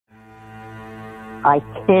I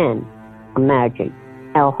can imagine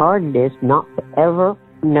how hard it is not to ever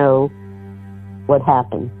know what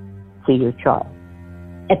happened to your child.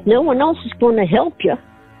 If no one else is going to help you,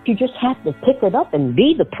 you just have to pick it up and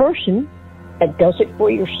be the person that does it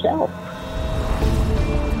for yourself.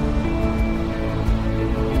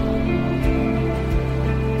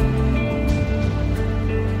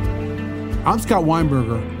 I'm Scott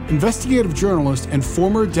Weinberger, investigative journalist and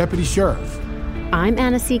former deputy sheriff. I'm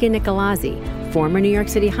Anna-Sigga Nicolazzi, former New York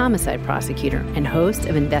City homicide prosecutor and host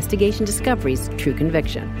of Investigation Discovery's True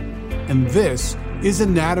Conviction. And this is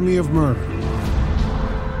Anatomy of Murder.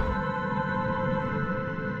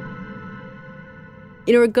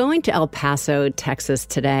 You know, we're going to El Paso, Texas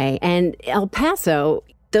today. And El Paso,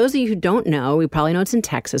 those of you who don't know, we probably know it's in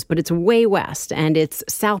Texas, but it's way west and it's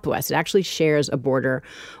southwest. It actually shares a border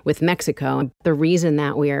with Mexico. The reason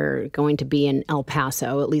that we are going to be in El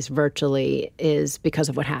Paso, at least virtually, is because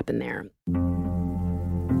of what happened there.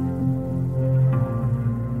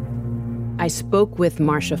 I spoke with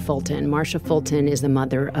Marcia Fulton. Marcia Fulton is the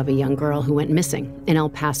mother of a young girl who went missing in El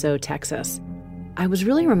Paso, Texas. I was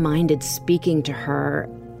really reminded speaking to her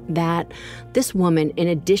that this woman, in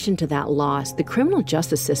addition to that loss, the criminal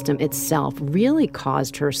justice system itself really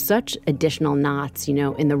caused her such additional knots, you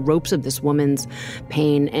know, in the ropes of this woman's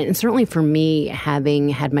pain. And certainly for me, having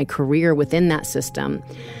had my career within that system,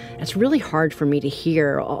 it's really hard for me to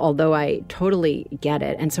hear, although I totally get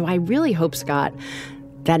it. And so I really hope, Scott,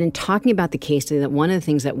 that in talking about the case today, that one of the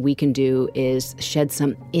things that we can do is shed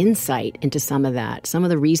some insight into some of that, some of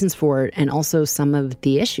the reasons for it, and also some of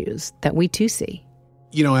the issues that we too see.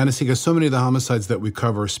 You know, Anna-Sigga, so many of the homicides that we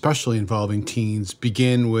cover, especially involving teens,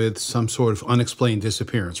 begin with some sort of unexplained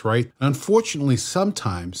disappearance, right? And unfortunately,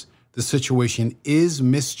 sometimes the situation is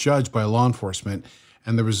misjudged by law enforcement,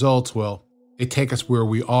 and the results, well, they take us where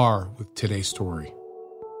we are with today's story.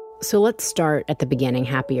 So let's start at the beginning,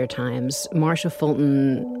 happier times. Marcia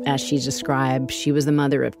Fulton, as she's described, she was the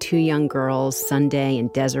mother of two young girls, Sunday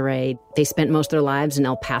and Desiree. They spent most of their lives in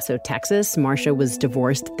El Paso, Texas. Marcia was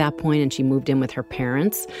divorced at that point, and she moved in with her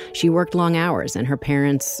parents. She worked long hours, and her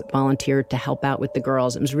parents volunteered to help out with the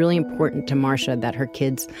girls. It was really important to Marcia that her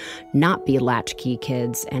kids not be latchkey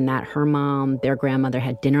kids, and that her mom, their grandmother,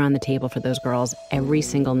 had dinner on the table for those girls every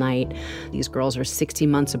single night. These girls are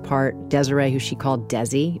 16 months apart. Desiree, who she called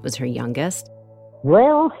Desi, was her youngest.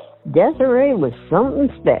 Well, Desiree was something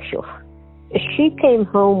special. She came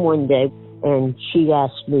home one day and she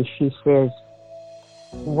asked me, she says,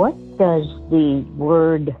 "What does the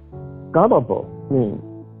word gullible mean?"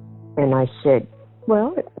 And I said,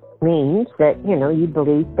 "Well, it means that, you know, you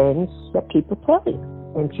believe things that people tell you."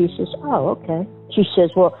 And she says, "Oh, okay." She says,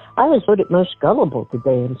 "Well, I was voted most gullible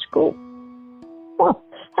today in school." Well,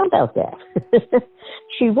 how about that?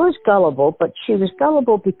 She was gullible, but she was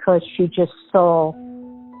gullible because she just saw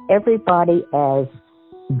everybody as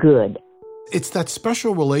good. It's that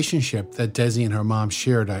special relationship that Desi and her mom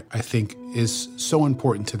shared, I think, is so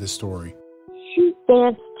important to this story. She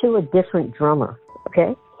danced to a different drummer,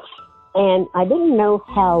 okay? And I didn't know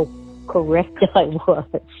how correct I was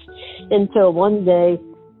until one day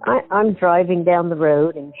I'm driving down the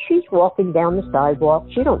road and she's walking down the sidewalk.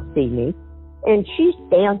 She don't see me. And she's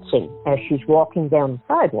dancing as she's walking down the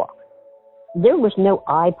sidewalk. There was no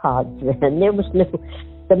iPods then.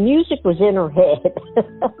 The music was in her head.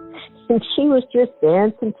 And she was just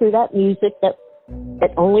dancing to that music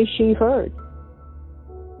that only she heard.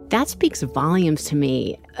 That speaks volumes to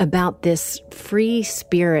me about this free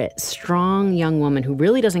spirit, strong young woman who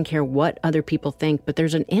really doesn't care what other people think, but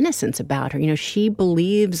there's an innocence about her. You know, she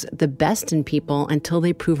believes the best in people until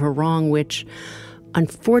they prove her wrong, which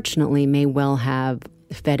unfortunately may well have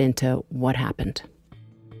fed into what happened.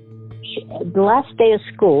 The last day of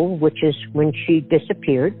school, which is when she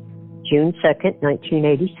disappeared, June 2nd,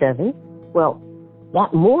 1987. Well,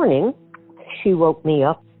 that morning, she woke me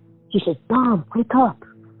up. She said, "Mom, wake up."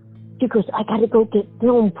 She goes, "I got to go get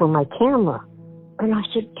film for my camera." And I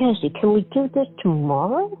said, "Desi, can we do this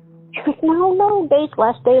tomorrow?" She goes, No, today's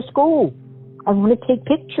last day of school. I want to take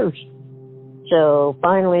pictures." So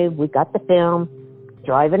finally, we got the film.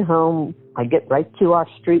 Driving home, I get right to our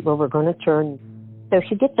street where we're going to turn. So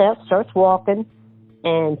she gets out, starts walking,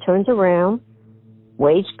 and turns around,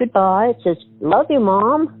 waves goodbye, says, "Love you,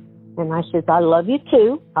 Mom." And I said, "I love you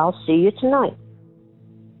too. I'll see you tonight."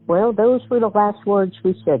 Well, those were the last words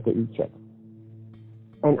we said to each other.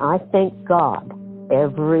 And I thank God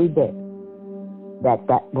every day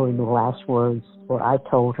that were the last words where I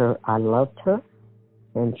told her I loved her,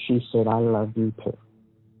 and she said, "I love you too."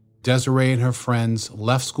 Desiree and her friends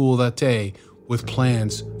left school that day with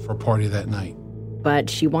plans for a party that night. but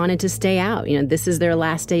she wanted to stay out. This is their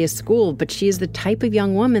last day of school, but she is the type of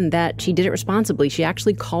young woman that she did it responsibly. She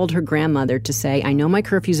actually called her grandmother to say, I know my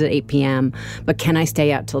curfew's at 8 p.m., but can I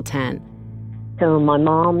stay out till 10? So my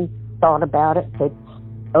mom thought about it, said,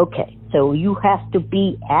 okay, so you have to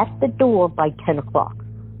be at the door by 10 o'clock.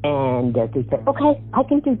 And they said, okay, I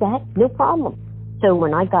can do that, no problem. So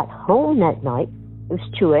when I got home that night, it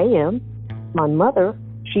was 2 a.m., my mother,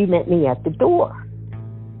 she met me at the door,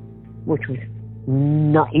 which was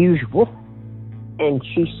not usual. And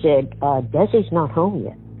she said, Desi's not home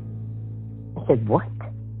yet. I said, what?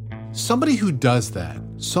 Somebody who does that,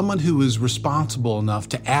 someone who is responsible enough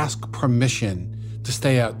to ask permission to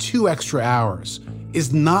stay out 2 extra hours,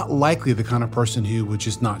 is not likely the kind of person who would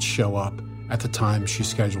just not show up at the time she's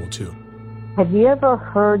scheduled to. Have you ever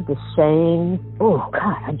heard the saying, oh,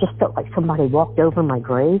 God, I just felt like somebody walked over my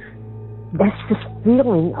grave? That's the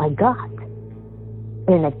feeling I got.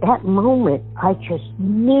 And at that moment, I just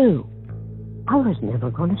knew I was never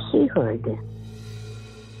going to see her again.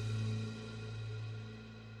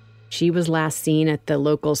 She was last seen at the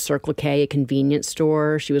local Circle K, a convenience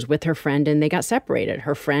store. She was with her friend, and they got separated.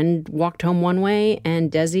 Her friend walked home one way,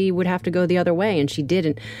 and Desi would have to go the other way, and she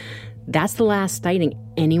didn't. That's the last sighting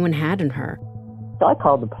anyone had in her. So I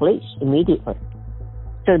called the police immediately.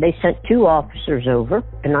 So they sent 2 officers over,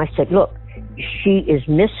 and I said, look, she is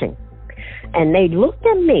missing. And they looked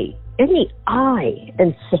at me in the eye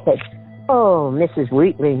and said, oh, Mrs.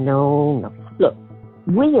 Wheatley, no. Look,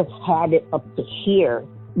 we have had it up to here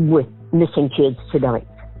with missing kids tonight.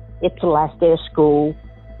 It's the last day of school.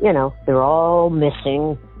 They're all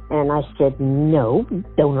missing. And I said, no, you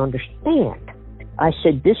don't understand. I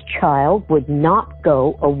said, this child would not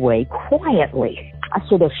go away quietly. I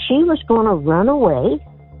said, if she was going to run away,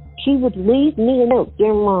 she would leave me a note.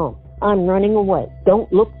 Dear Mom, I'm running away.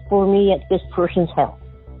 Don't look for me at this person's house.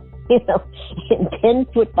 In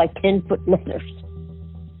 10-foot by 10-foot letters.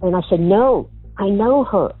 And I said, no, I know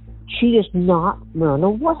her. She does not run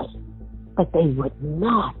away. But they would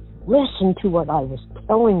not listen to what I was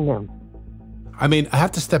telling them. I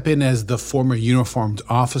have to step in as the former uniformed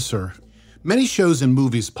officer. Many shows and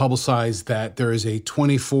movies publicize that there is a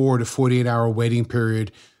 24 to 48-hour waiting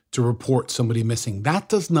period to report somebody missing. That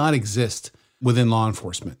does not exist within law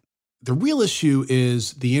enforcement. The real issue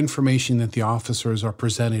is the information that the officers are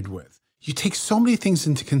presented with. You take so many things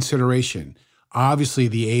into consideration. Obviously,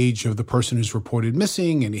 the age of the person who's reported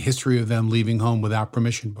missing and the history of them leaving home without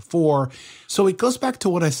permission before. So it goes back to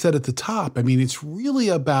what I said at the top. It's really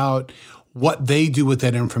about what they do with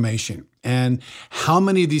that information and how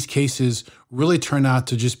many of these cases really turn out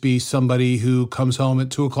to just be somebody who comes home at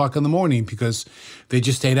 2 o'clock in the morning because they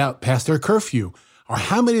just stayed out past their curfew, or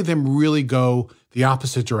how many of them really go the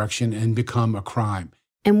opposite direction and become a crime.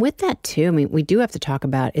 And with that, too, we do have to talk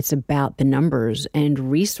about it's about the numbers and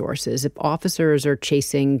resources. If officers are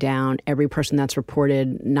chasing down every person that's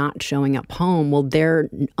reported not showing up home, well,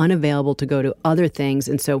 they're unavailable to go to other things.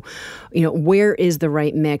 And so, where is the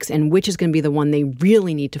right mix and which is going to be the one they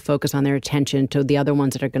really need to focus on their attention to the other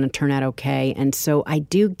ones that are going to turn out okay? And so I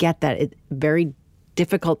do get that. It's very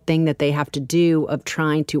difficult thing that they have to do of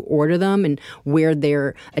trying to order them and where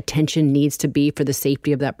their attention needs to be for the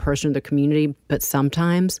safety of that person or the community. But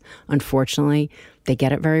sometimes, unfortunately, they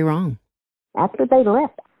get it very wrong. After they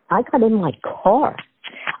left, I got in my car.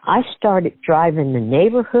 I started driving the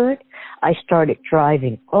neighborhood. I started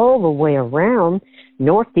driving all the way around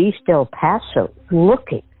northeast El Paso,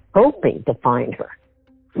 looking, hoping to find her.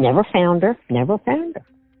 Never found her.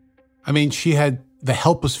 She had the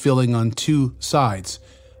helpless feeling on 2 sides,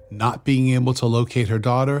 not being able to locate her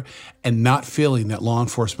daughter and not feeling that law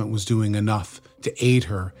enforcement was doing enough to aid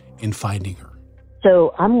her in finding her.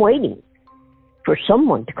 So I'm waiting for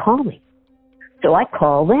someone to call me. So I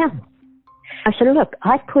call them. I said, look,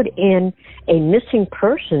 I put in a missing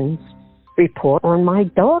persons report on my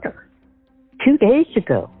daughter 2 days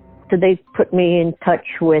ago. So they put me in touch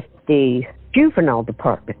with the juvenile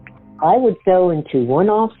department. I would go into one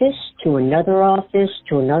office, to another office,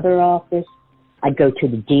 to another office. I'd go to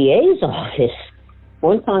the DA's office.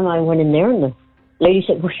 One time I went in there and the lady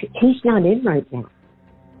said, well, he's not in right now.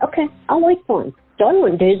 Okay, I'll wait for him. So I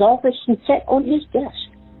went to his office and sat on his desk.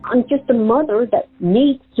 I'm just a mother that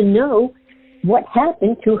needs to know what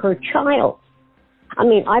happened to her child.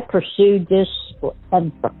 I pursued this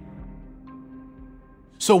forever.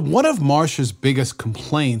 So one of Marsha's biggest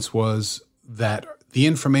complaints was that the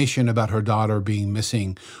information about her daughter being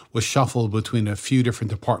missing was shuffled between a few different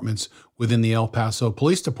departments within the El Paso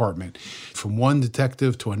Police Department, from one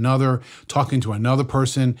detective to another, talking to another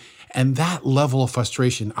person. And that level of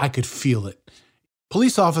frustration, I could feel it.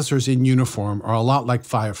 Police officers in uniform are a lot like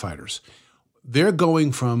firefighters. they're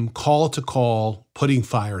going from call to call, putting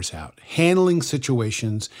fires out, handling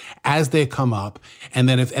situations as they come up. And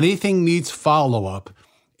then if anything needs follow-up,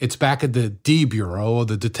 it's back at the D Bureau or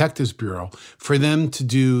the Detectives Bureau for them to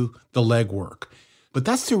do the legwork. But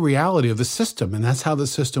that's the reality of the system, and that's how the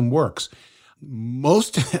system works.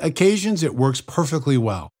 Most occasions, it works perfectly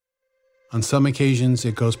well. On some occasions,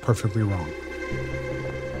 it goes perfectly wrong.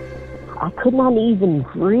 I could not even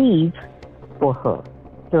grieve for her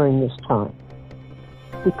during this time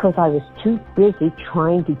because I was too busy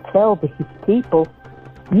trying to tell these people,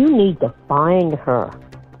 you need to find her.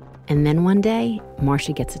 And then one day,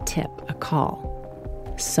 Marcia gets a tip, a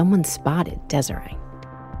call. Someone spotted Desiree.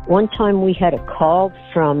 One time we had a call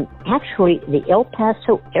from actually the El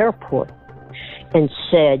Paso airport and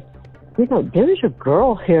said, you know, there's a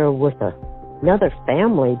girl here with another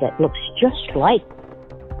family that looks just like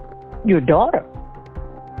your daughter.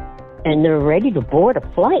 And they're ready to board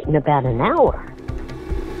a flight in about an hour.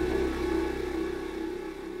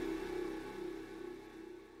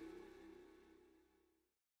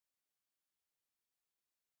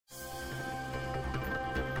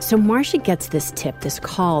 So Marcia gets this tip, this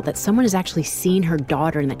call that someone has actually seen her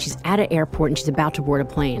daughter and that she's at an airport and she's about to board a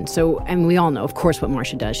plane. So, and we all know, of course, what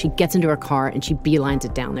Marcia does. She gets into her car and she beelines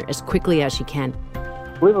it down there as quickly as she can.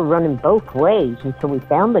 We were running both ways until we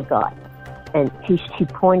found the guy. And he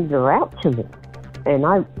pointed her out to me. And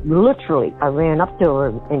I ran up to her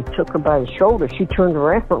and took her by the shoulder. She turned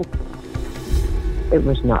around. It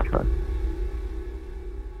was not her.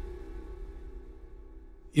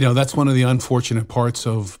 You know, that's one of the unfortunate parts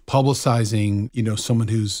of publicizing, you know, someone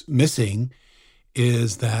who's missing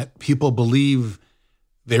is that people believe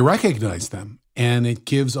they recognize them. And it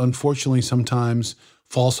gives, unfortunately, sometimes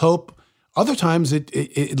false hope. Other times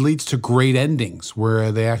it leads to great endings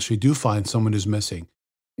where they actually do find someone who's missing.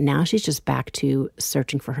 Now she's just back to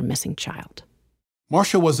searching for her missing child.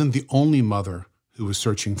 Marcia wasn't the only mother who was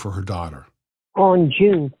searching for her daughter. On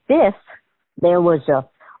June 5th, there was an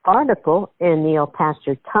article in the El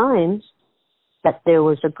Paso Times that there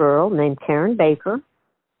was a girl named Karen Baker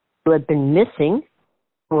who had been missing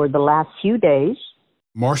for the last few days.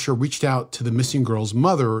 Marcia reached out to the missing girl's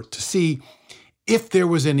mother to see if there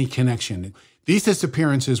was any connection. These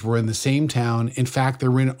disappearances were in the same town. In fact, they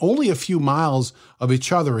were in only a few miles of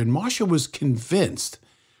each other, and Marcia was convinced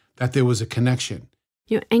that there was a connection.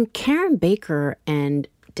 You know, and Karen Baker and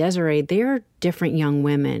Desiree, they're different young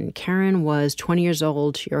women. Karen was 20 years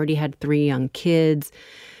old. She already had 3 young kids.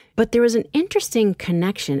 But there was an interesting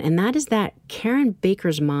connection, and that is that Karen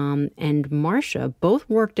Baker's mom and Marcia both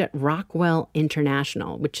worked at Rockwell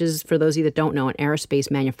International, which is, for those of you that don't know, an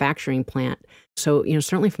aerospace manufacturing plant. So, you know,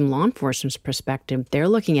 certainly from law enforcement's perspective, they're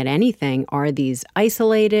looking at anything. Are these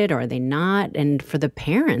isolated? Are they not? And for the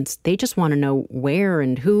parents, they just want to know where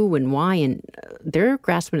and who and why, and they're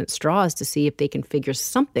grasping at straws to see if they can figure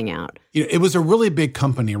something out. You know, it was a really big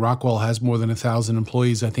company. Rockwell has more than 1,000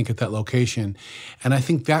 employees, I think, at that location. And I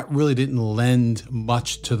think that really didn't lend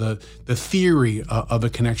much to the theory of a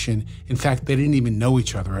connection. In fact, they didn't even know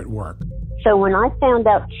each other at work. So when I found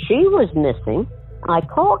out she was missing, I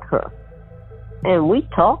called her. And we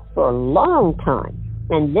talked for a long time.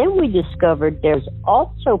 And then we discovered there's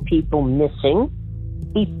also people missing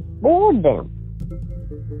before them.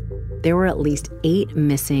 There were at least 8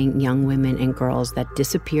 missing young women and girls that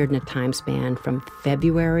disappeared in a time span from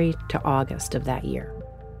February to August of that year.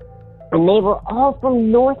 And they were all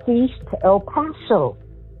from Northeast to El Paso,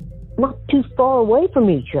 not too far away from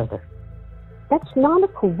each other. That's not a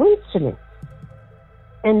coincidence.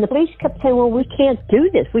 And the police kept saying, well, we can't do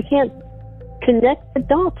this. We can't connect the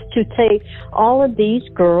dots to say all of these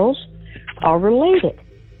girls are related.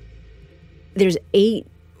 There's 8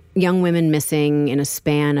 young women missing in a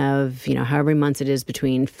span of, you know, however many months it is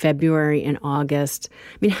between February and August.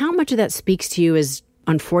 I mean, how much of that speaks to you as,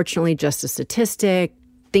 unfortunately, just a statistic?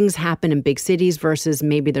 Things happen in big cities versus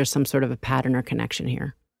maybe there's some sort of a pattern or connection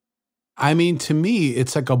here? I mean, to me,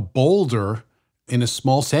 it's like a boulder in a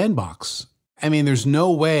small sandbox. I mean, there's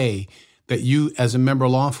no way that you, as a member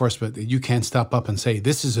of law enforcement, that you can't step up and say,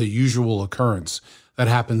 this is a usual occurrence that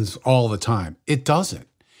happens all the time. It doesn't.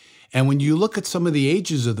 And when you look at some of the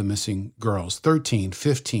ages of the missing girls, 13,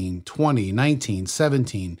 15, 20, 19,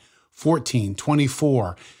 17, 14,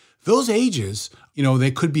 24, those ages, you know,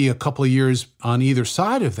 they could be a couple of years on either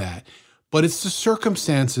side of that, but it's the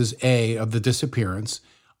circumstances, A, of the disappearance,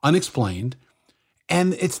 unexplained,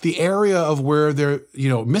 and it's the area of where they're, you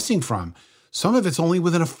know, missing from. Some of it's only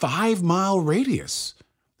within a 5-mile radius.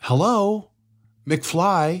 Hello,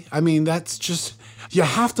 McFly. I mean, that's just, you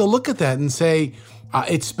have to look at that and say,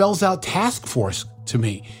 it spells out task force to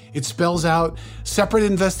me. It spells out separate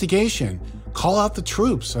investigation. call out the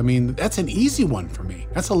troops. I mean, that's an easy one for me.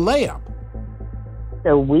 That's a layup.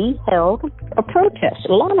 So we held a protest,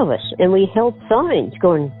 a lot of us, and we held signs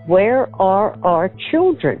going, "Where are our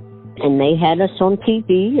children?" And they had us on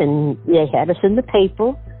TV and they had us in the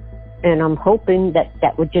paper. And I'm hoping that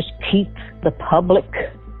that would just keep the public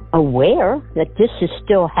aware that this is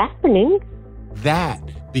still happening. That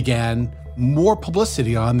began more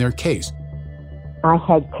publicity on their case. I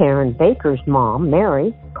had Karen Baker's mom,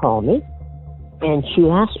 Mary, call me, and she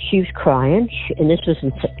was crying, and this was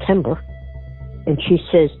in September, and she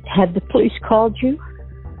says, "Have the police called you?"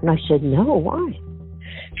 And I said, "No, why?"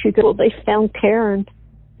 She goes, "Well, they found Karen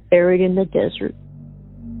buried in the desert."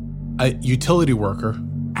 A utility worker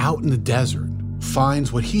out in the desert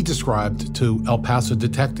finds what he described to El Paso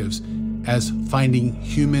detectives as finding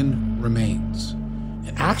human remains.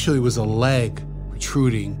 It actually was a leg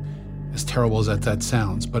protruding, as terrible as that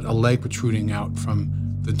sounds, but a leg protruding out from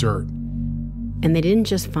the dirt. And they didn't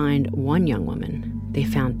just find one young woman, they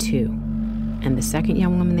found two. And the second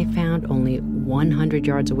young woman they found, only 100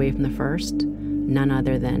 yards away from the first, none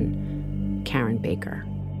other than Karen Baker.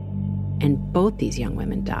 And both these young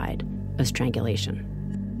women died of strangulation.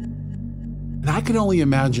 And I can only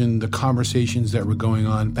imagine the conversations that were going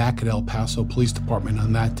on back at El Paso Police Department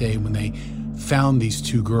on that day when they found these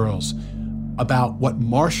two girls about what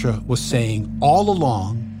Marcia was saying all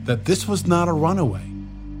along, that this was not a runaway.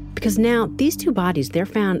 Because now these two bodies, they're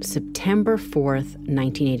found September 4th,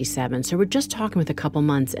 1987. So we're just talking with a couple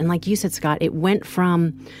months. And like you said, Scott, it went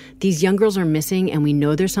from these young girls are missing and we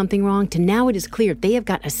know there's something wrong to now it is clear they have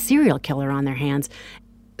got a serial killer on their hands.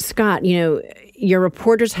 Scott, you know, your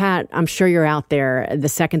reporter's hat, I'm sure you're out there the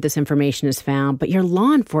second this information is found, but your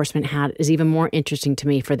law enforcement hat is even more interesting to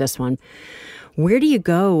me for this one. Where do you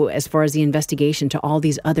go as far as the investigation to all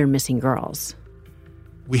these other missing girls?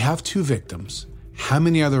 We have two victims. How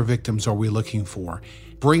many other victims are we looking for?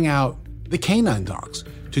 Bring out the canine dogs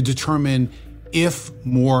to determine if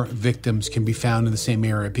more victims can be found in the same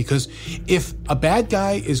area. Because if a bad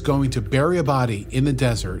guy is going to bury a body in the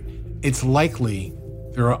desert, it's likely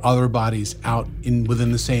there are other bodies out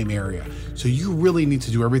within the same area. So you really need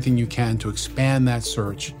to do everything you can to expand that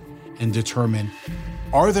search and determine,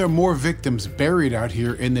 are there more victims buried out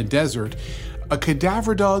here in the desert? A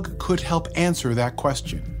cadaver dog could help answer that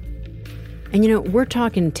question. And, you know, we're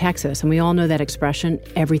talking Texas, and we all know that expression,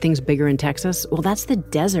 everything's bigger in Texas. Well, that's the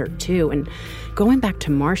desert, too. And going back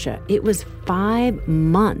to Marcia, it was 5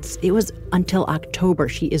 months. It was until October.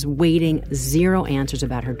 She is waiting, zero answers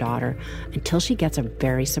about her daughter, until she gets a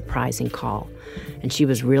very surprising call. And she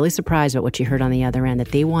was really surprised at what she heard on the other end,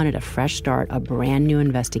 that they wanted a fresh start, a brand new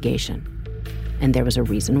investigation. And there was a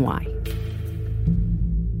reason why.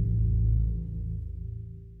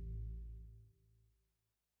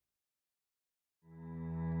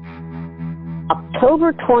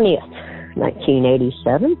 October 20th,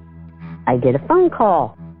 1987, I get a phone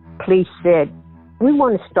call. Police said, "We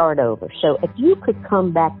want to start over. So if you could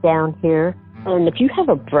come back down here, and if you have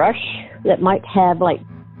a brush that might have like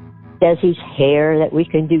Desi's hair that we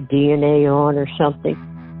can do DNA on or something,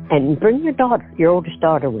 and bring your daughter, your oldest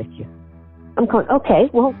daughter with you." I'm going, okay,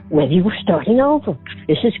 well, maybe we're starting over.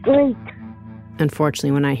 This is great.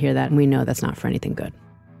 Unfortunately, when I hear that, we know that's not for anything good.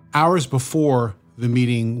 Hours before the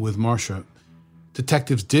meeting with Marcia,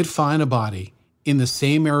 detectives did find a body in the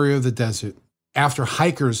same area of the desert after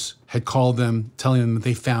hikers had called them, telling them that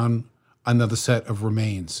they found another set of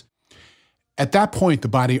remains. At that point, the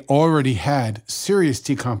body already had serious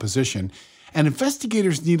decomposition, and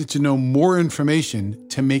investigators needed to know more information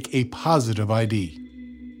to make a positive ID.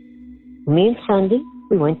 Me and Sunday,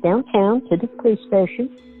 we went downtown to the police station,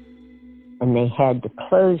 and they had the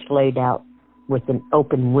clothes laid out with an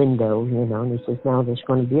open window, you know, and he says, now there's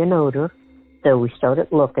going to be an odor. So we started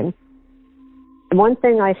looking. One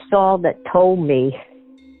thing I saw that told me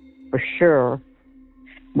for sure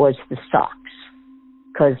was the socks,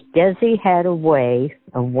 because Desi had a way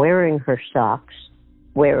of wearing her socks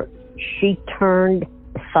where she turned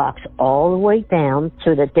the socks all the way down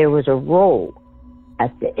so that there was a roll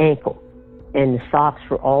at the ankle, and the socks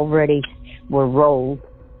were rolled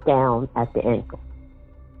down at the ankle.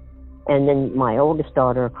 And then my oldest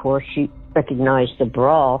daughter, of course, she recognized the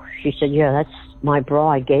bra. She said, yeah, that's my bra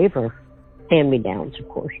I gave her. Hand-me-downs, of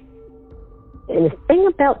course. And the thing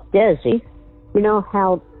about Desi, you know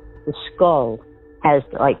how the skull has,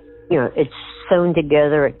 like, you know, it's sewn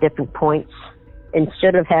together at different points?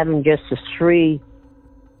 Instead of having just the 3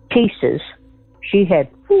 pieces, she had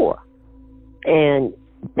 4. And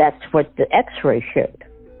that's what the x-ray showed,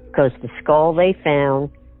 because the skull they found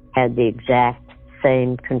had the exact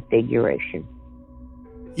same configuration.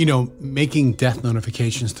 You know, making death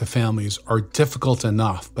notifications to families are difficult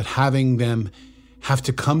enough, but having them have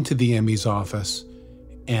to come to the ME's office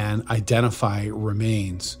and identify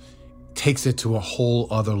remains takes it to a whole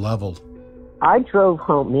other level. I drove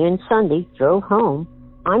home, me and Sunday drove home.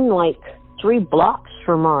 I'm like 3 blocks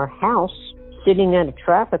from our house, sitting at a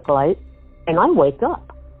traffic light, and I wake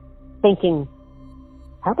up thinking,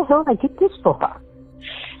 how the hell did I get this far?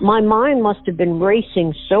 My mind must have been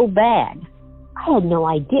racing so bad. I had no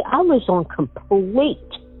idea. I was on complete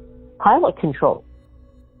pilot control.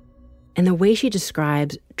 And the way she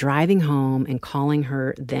describes driving home and calling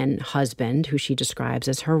her then husband, who she describes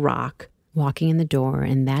as her rock, walking in the door,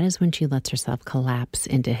 and that is when she lets herself collapse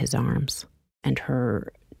into his arms. And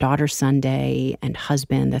her daughter Sunday and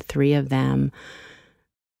husband, the 3 of them,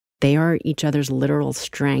 they are each other's literal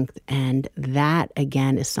strength. And that,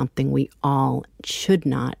 again, is something we all should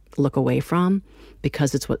not look away from,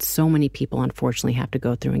 because it's what so many people unfortunately have to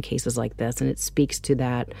go through in cases like this. And it speaks to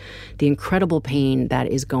that, the incredible pain that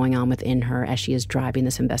is going on within her as she is driving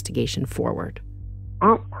this investigation forward.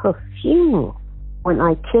 At her funeral, when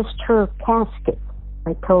I kissed her casket,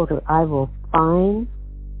 I told her I will find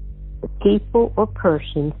the people or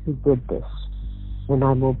person who did this, and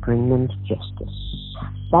I will bring them to justice.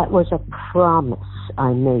 That was a promise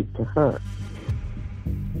I made to her.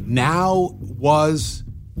 Now was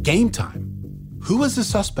game time. Who was the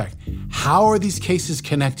suspect? How are these cases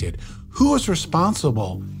connected? Who is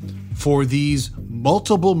responsible for these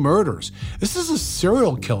multiple murders? This is a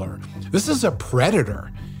serial killer. This is a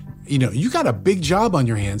predator. You know, you got a big job on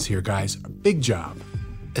your hands here, guys. A big job.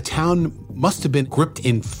 The town must have been gripped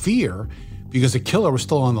in fear because the killer was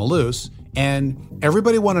still on the loose, and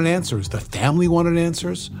everybody wanted answers. The family wanted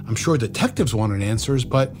answers. I'm sure detectives wanted answers,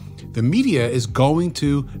 but the media is going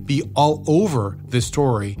to be all over this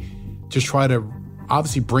story to try to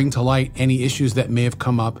obviously bring to light any issues that may have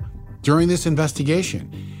come up during this investigation.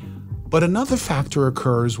 But another factor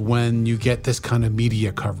occurs when you get this kind of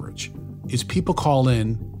media coverage, is people call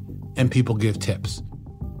in and people give tips.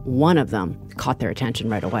 One of them caught their attention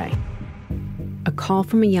right away. A call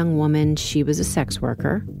from a young woman. She was a sex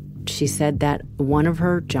worker. She said that one of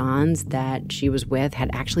her Johns that she was with had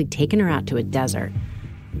actually taken her out to a desert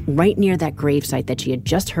right near that gravesite that she had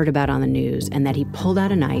just heard about on the news, and that he pulled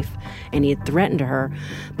out a knife and he had threatened her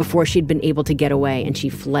before she'd been able to get away, and she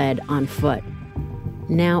fled on foot.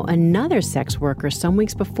 Now, another sex worker some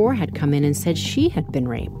weeks before had come in and said she had been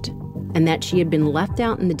raped and that she had been left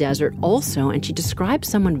out in the desert also, and she described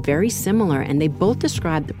someone very similar, and they both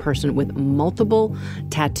described the person with multiple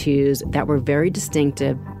tattoos that were very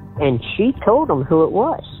distinctive. And she told them who it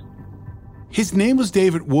was. His name was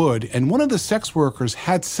David Wood, and one of the sex workers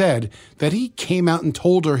had said that he came out and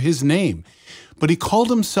told her his name, but he called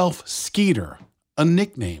himself Skeeter, a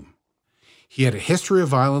nickname. He had a history of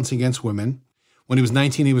violence against women. When he was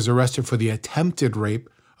 19, he was arrested for the attempted rape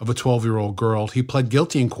of a 12-year-old girl. He pled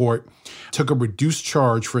guilty in court, took a reduced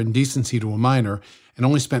charge for indecency to a minor, and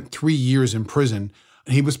only spent 3 years in prison.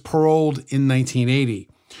 He was paroled in 1980.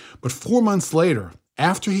 But 4 months later,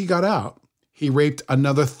 after he got out, he raped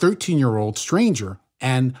another 13-year-old stranger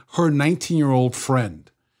and her 19-year-old friend.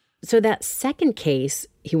 So that second case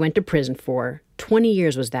he went to prison for, 20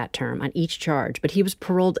 years was that term on each charge, but he was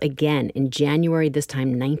paroled again in January, this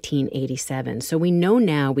time 1987. So we know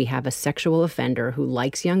now we have a sexual offender who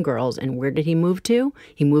likes young girls, and where did he move to?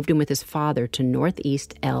 He moved in with his father to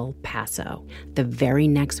northeast El Paso. The very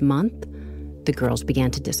next month, the girls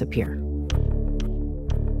began to disappear.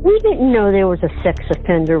 We didn't know there was a sex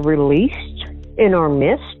offender released in our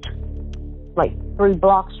midst, like 3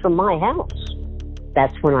 blocks from my house.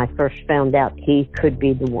 That's when I first found out he could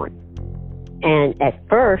be the one. And at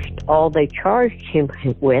first, all they charged him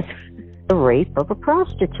with, the rape of a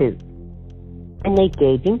prostitute. And they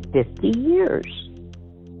gave him 50 years.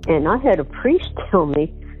 And I had a priest tell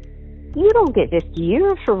me, you don't get 50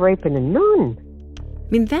 years for raping a nun.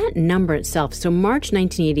 I mean, that number itself, so March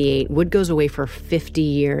 1988, Wood goes away for 50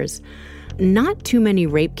 years. Not too many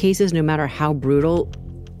rape cases, no matter how brutal,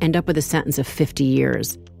 end up with a sentence of 50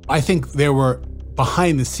 years. I think there were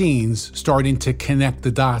behind the scenes starting to connect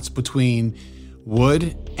the dots between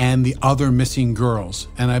Wood and the other missing girls.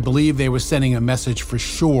 And I believe they were sending a message for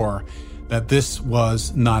sure that this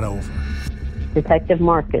was not over. Detective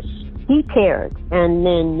Marcus, he cared. And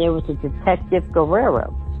then there was a Detective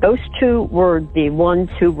Guerrero. Those two were the ones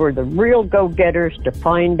who were the real go-getters to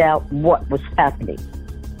find out what was happening.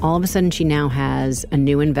 All of a sudden, she now has a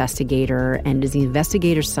new investigator, and is the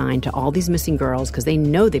investigator signed to all these missing girls because they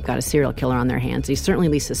know they've got a serial killer on their hands. They certainly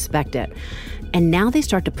at least suspect it. And now they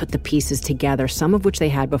start to put the pieces together, some of which they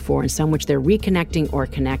had before and some which they're reconnecting or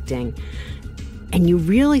connecting. And you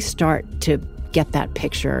really start to get that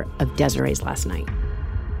picture of Desiree's last night.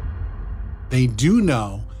 They do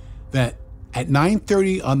know that at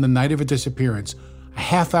 9:30 on the night of her disappearance, a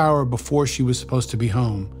half hour before she was supposed to be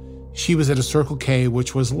home, she was at a Circle K,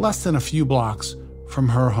 which was less than a few blocks from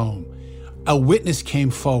her home. A witness came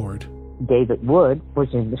forward. David Wood was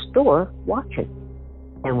in the store watching.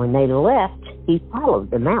 And when they left, he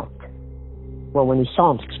followed them out. Well, when he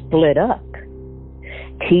saw them split up,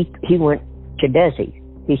 he went to Desi.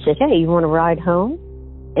 He said, "Hey, you want to ride home?"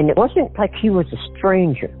 And it wasn't like he was a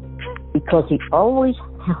stranger, because he always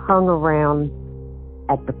hung around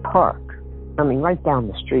at the park. I mean, right down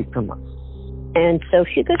the street from us. And so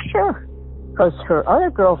she goes, "Sure." Because her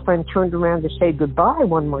other girlfriend turned around to say goodbye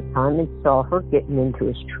one more time and saw her getting into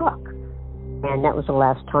his truck. And that was the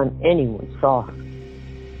last time anyone saw her.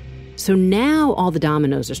 So now all the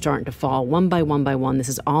dominoes are starting to fall one by one by one. This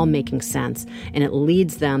is all making sense, and it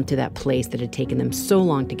leads them to that place that had taken them so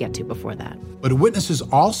long to get to before that. But witnesses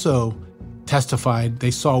also testified they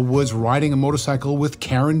saw Woods riding a motorcycle with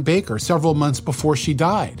Karen Baker several months before she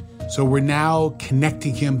died. So we're now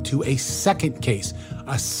connecting him to a second case,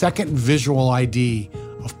 a second visual ID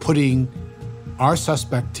of putting our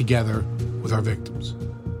suspect together with our victims.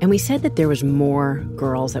 And we said that there was more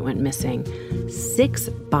girls that went missing. 6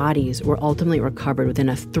 bodies were ultimately recovered within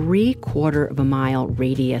a 3/4 of a mile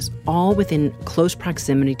radius, all within close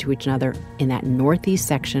proximity to each other in that northeast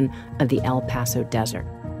section of the El Paso desert.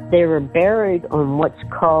 They were buried on what's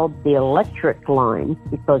called the electric line,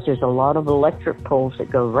 because there's a lot of electric poles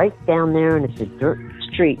that go right down there, and it's a dirt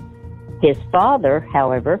street. His father,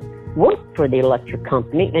 however, worked for the electric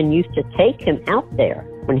company and used to take him out there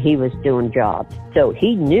when he was doing jobs. So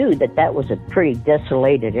he knew that that was a pretty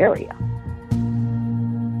desolated area.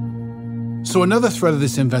 So another thread of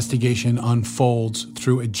this investigation unfolds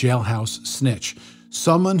through a jailhouse snitch,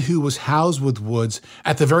 someone who was housed with Woods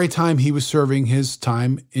at the very time he was serving his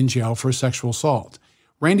time in jail for sexual assault.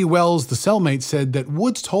 Randy Wells, the cellmate, said that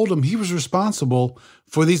Woods told him he was responsible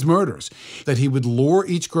for these murders, that he would lure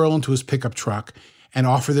each girl into his pickup truck and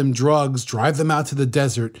offer them drugs, drive them out to the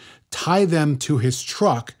desert, tie them to his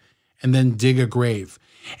truck, and then dig a grave.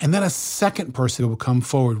 And then a second person would come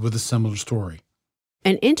forward with a similar story.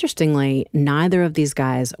 And interestingly, neither of these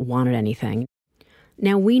guys wanted anything.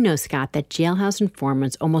 Now, we know, Scott, that jailhouse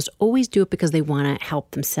informants almost always do it because they want to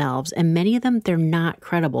help themselves. And many of them, they're not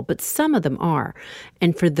credible, but some of them are.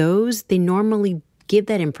 And for those, they normally give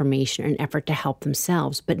that information in an effort to help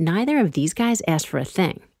themselves. But neither of these guys asked for a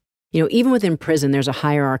thing. You know, even within prison, there's a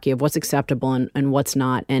hierarchy of what's acceptable and what's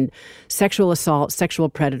not. And sexual assault, sexual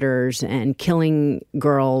predators, and killing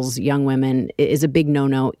girls, young women is a big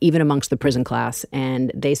no-no, even amongst the prison class. And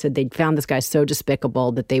they said they'd found this guy so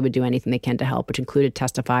despicable that they would do anything they can to help, which included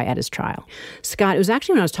testify at his trial. Scott, it was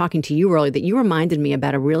actually when I was talking to you earlier that you reminded me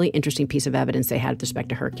about a really interesting piece of evidence they had with respect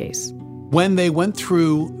to her case. When they went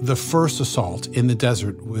through the first assault in the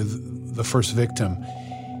desert with the first victim,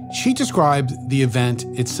 she described the event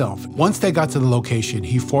itself. Once they got to the location,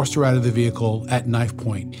 he forced her out of the vehicle at knife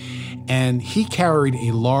point, and he carried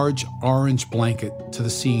a large orange blanket to the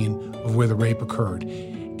scene of where the rape occurred.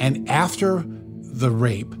 And after the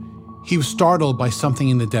rape, he was startled by something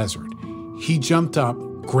in the desert. He jumped up,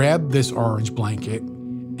 grabbed this orange blanket,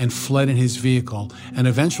 and fled in his vehicle. And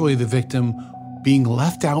eventually the victim, being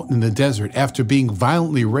left out in the desert after being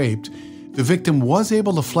violently raped, the victim was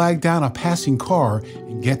able to flag down a passing car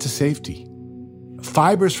and get to safety.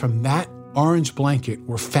 Fibers from that orange blanket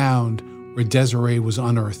were found where Desiree was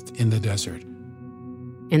unearthed in the desert.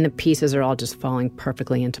 And the pieces are all just falling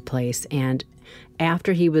perfectly into place. And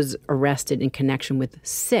after he was arrested in connection with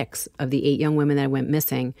 6 of the 8 young women that went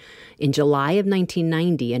missing, in July of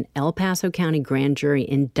 1990, an El Paso County grand jury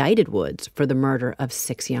indicted Woods for the murder of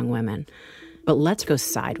 6 young women. But let's go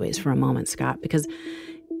sideways for a moment, Scott, because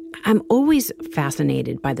I'm always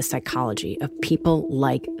fascinated by the psychology of people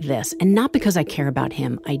like this. And not because I care about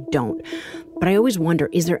him, I don't. But I always wonder,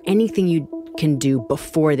 is there anything you can do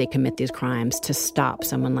before they commit these crimes to stop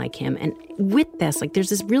someone like him? And with this, there's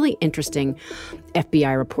this really interesting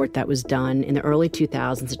FBI report that was done in the early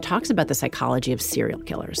 2000s. It talks about the psychology of serial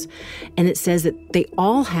killers. And it says that they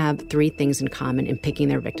all have 3 things in common in picking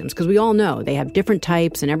their victims. Because we all know they have different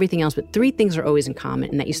types and everything else, but 3 things are always in common.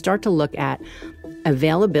 And that you start to look at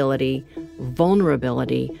availability,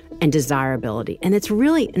 vulnerability, and desirability. And it's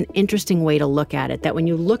really an interesting way to look at it, that when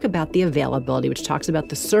you look about the availability, which talks about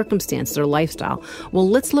the circumstances or lifestyle, well,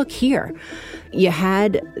 let's look here. You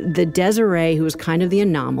had the Desiree, who was kind of the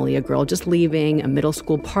anomaly, a girl just leaving a middle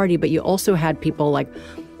school party, but you also had people like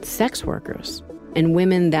sex workers, And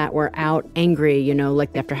women that were out angry,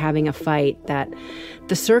 like after having a fight, that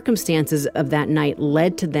the circumstances of that night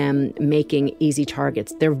led to them making easy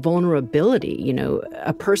targets. Their vulnerability,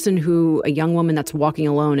 a young woman that's walking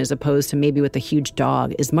alone as opposed to maybe with a huge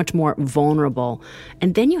dog is much more vulnerable.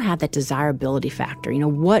 And then you have that desirability factor.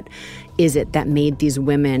 What is it that made these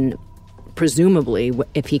women, presumably,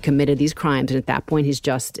 if he committed these crimes, and at that point he's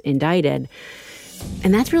just indicted.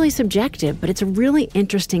 And that's really subjective, but it's a really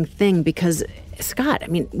interesting thing because, Scott,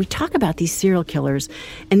 we talk about these serial killers,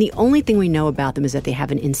 and the only thing we know about them is that they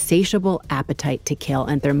have an insatiable appetite to kill,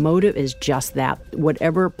 and their motive is just that,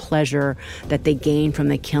 whatever pleasure that they gain from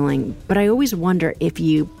the killing. But I always wonder, if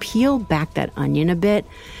you peel back that onion a bit,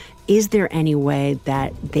 is there any way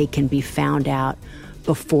that they can be found out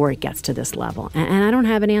before it gets to this level? And I don't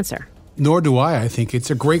have an answer. Nor do I. I think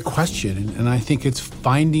it's a great question, and I think it's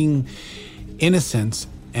finding innocence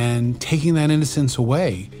and taking that innocence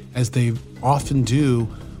away, as they often do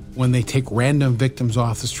when they take random victims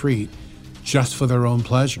off the street just for their own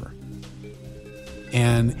pleasure.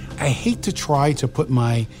 And I hate to try to put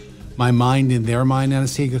my mind in their mind,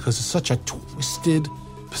 Anastasia, because it's such a twisted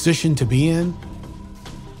position to be in.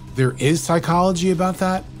 There is psychology about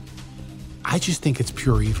that. I just think it's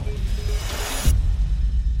pure evil.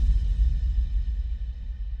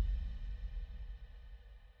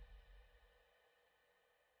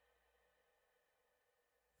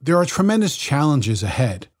 There are tremendous challenges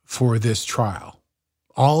ahead for this trial.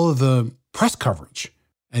 All of the press coverage,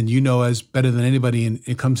 and as better than anybody,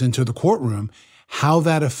 it comes into the courtroom, how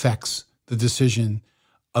that affects the decision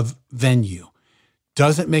of venue.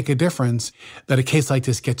 Does it make a difference that a case like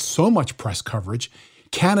this gets so much press coverage?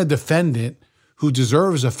 Can a defendant who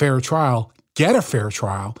deserves a fair trial get a fair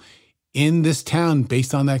trial in this town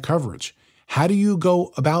based on that coverage? How do you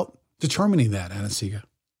go about determining that, Anastasia?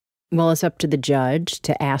 Well, it's up to the judge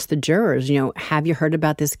to ask the jurors, have you heard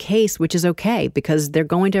about this case? Which is okay, because they're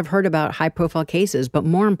going to have heard about high-profile cases. But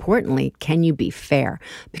more importantly, can you be fair?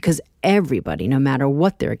 Because everybody, no matter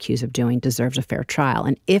what they're accused of doing, deserves a fair trial.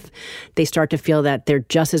 And if they start to feel that there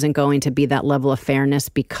just isn't going to be that level of fairness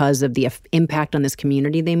because of the impact on this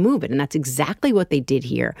community, they move it. And that's exactly what they did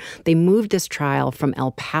here. They moved this trial from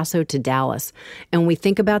El Paso to Dallas. And when we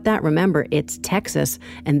think about that, remember, it's Texas,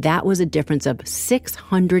 and that was a difference of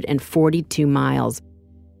 642 miles.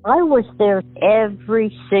 I was there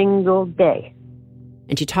every single day.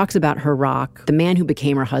 And she talks about her rock, the man who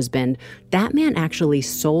became her husband. That man actually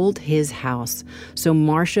sold his house so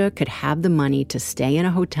Marcia could have the money to stay in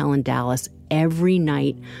a hotel in Dallas every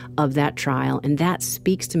night of that trial. And that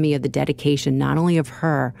speaks to me of the dedication not only of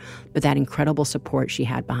her, but that incredible support she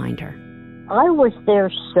had behind her. I was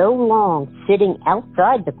there so long sitting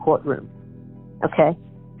outside the courtroom, okay?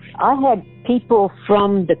 I had people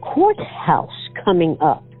from the courthouse coming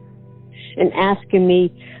up and asking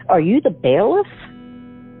me, "Are you the bailiff?"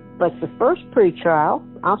 Like the first pretrial,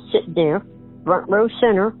 I'll sit there, front row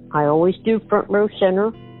center. I always do front row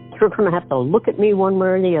center. They're going to have to look at me one way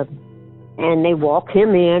or the other. And they walk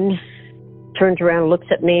him in, turns around, looks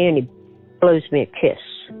at me, and he blows me a kiss.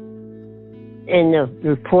 And the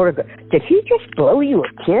reporter goes, "Did he just blow you a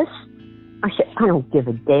kiss?" I said, "I don't give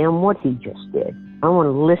a damn what he just did. I want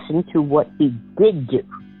to listen to what he did do."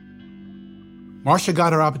 Marcia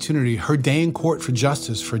got her opportunity, her day in court for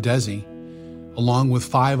justice for Desi, along with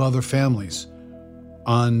 5 other families.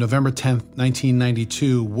 On November 10th,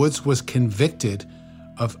 1992, Woods was convicted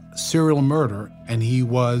of serial murder, and he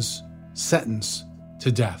was sentenced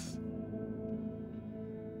to death.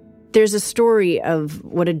 There's a story of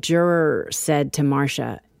what a juror said to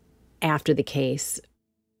Marcia after the case.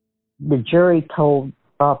 The jury told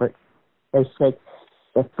Robert, they said,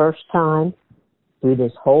 the first time through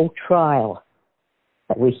this whole trial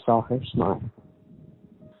that we saw her smile.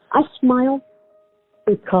 I smiled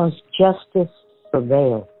because justice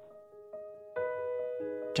prevailed.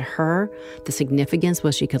 To her, the significance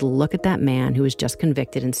was she could look at that man who was just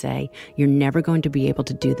convicted and say, "You're never going to be able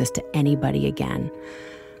to do this to anybody again."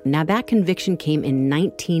 Now, that conviction came in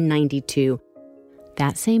 1992.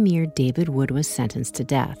 That same year, David Wood was sentenced to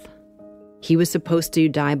death. He was supposed to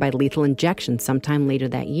die by lethal injection sometime later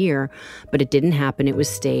that year, but it didn't happen. It was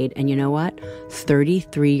stayed. And you know what?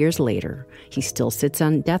 33 years later, he still sits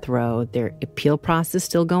on death row. Their appeal process is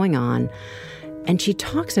still going on. And she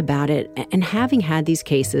talks about it, and having had these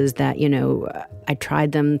cases that, I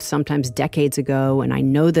tried them sometimes decades ago, and I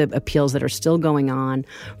know the appeals that are still going on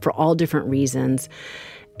for all different reasons.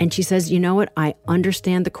 And she says, you know what? I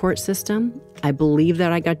understand the court system. I believe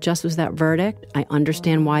that I got justice with that verdict. I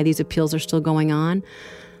understand why these appeals are still going on.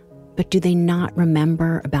 But do they not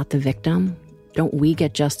remember about the victim? Don't we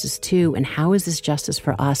get justice too? And how is this justice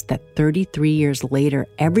for us that 33 years later,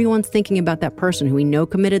 everyone's thinking about that person who we know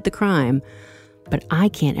committed the crime, but I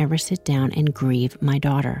can't ever sit down and grieve my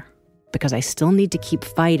daughter because I still need to keep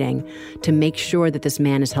fighting to make sure that this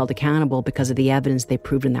man is held accountable because of the evidence they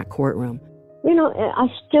proved in that courtroom. You know, I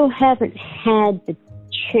still haven't had the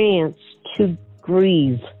chance to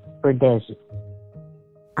grieve for Desi.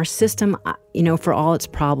 Our system, for all its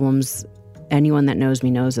problems, anyone that knows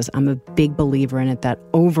me knows this, I'm a big believer in it, that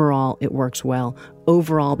overall it works well.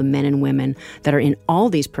 Overall, the men and women that are in all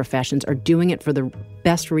these professions are doing it for the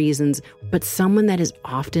best reasons. But someone that is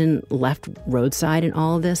often left roadside in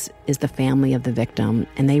all of this is the family of the victim.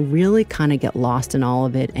 And they really kind of get lost in all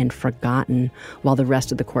of it and forgotten while the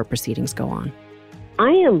rest of the court proceedings go on.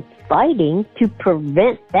 I am fighting to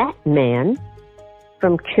prevent that man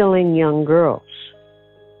from killing young girls.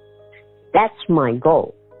 That's my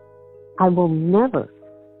goal. I will never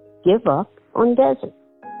give up on Desi.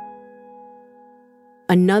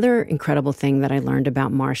 Another incredible thing that I learned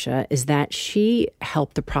about Marcia is that she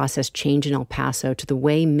helped the process change in El Paso to the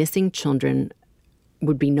way missing children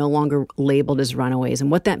would be no longer labeled as runaways. And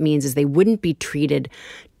what that means is they wouldn't be treated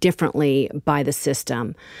differently by the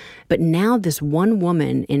system. But now this one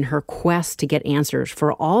woman, in her quest to get answers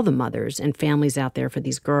for all the mothers and families out there for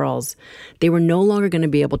these girls, they were no longer going to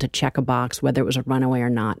be able to check a box whether it was a runaway or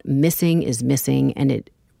not. Missing is missing, and it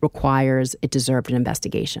deserved an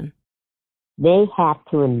investigation. They have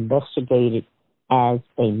to investigate it as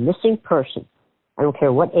a missing person. I don't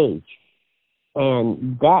care what age.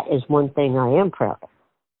 And that is one thing I am proud of.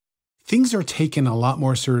 Things are taken a lot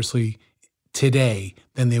more seriously today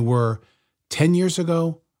than they were 10 years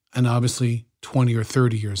ago and obviously 20 or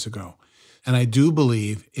 30 years ago. And I do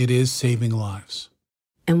believe it is saving lives.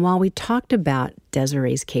 And while we talked about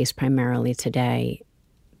Desiree's case primarily today,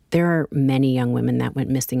 there are many young women that went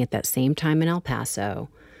missing at that same time in El Paso.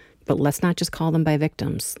 But let's not just call them by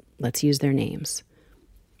victims. Let's use their names.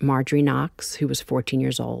 Marjorie Knox, who was 14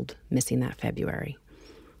 years old, missing that February.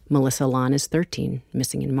 Melissa Lon is 13,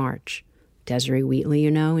 missing in March. Desiree Wheatley,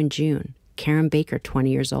 in June. Karen Baker, 20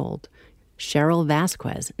 years old. Cheryl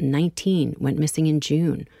Vasquez, 19, went missing in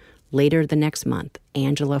June. Later the next month,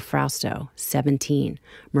 Angela Frausto, 17.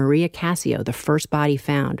 Maria Casio, the first body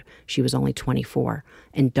found, she was only 24.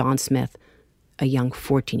 And Dawn Smith, a young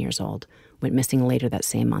 14 years old, went missing later that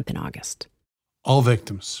same month in August. All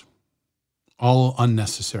victims, all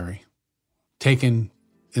unnecessary, taken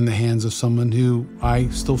in the hands of someone who I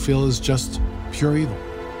still feel is just pure evil.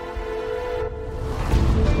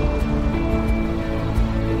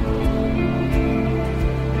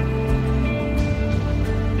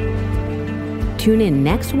 Tune in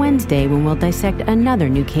next Wednesday when we'll dissect another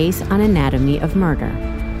new case on Anatomy of Murder.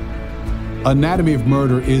 Anatomy of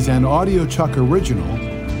Murder is an Audio Chuck original,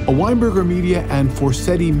 a Weinberger Media and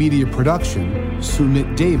Forsetti Media production.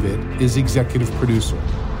 Sumit David is executive producer.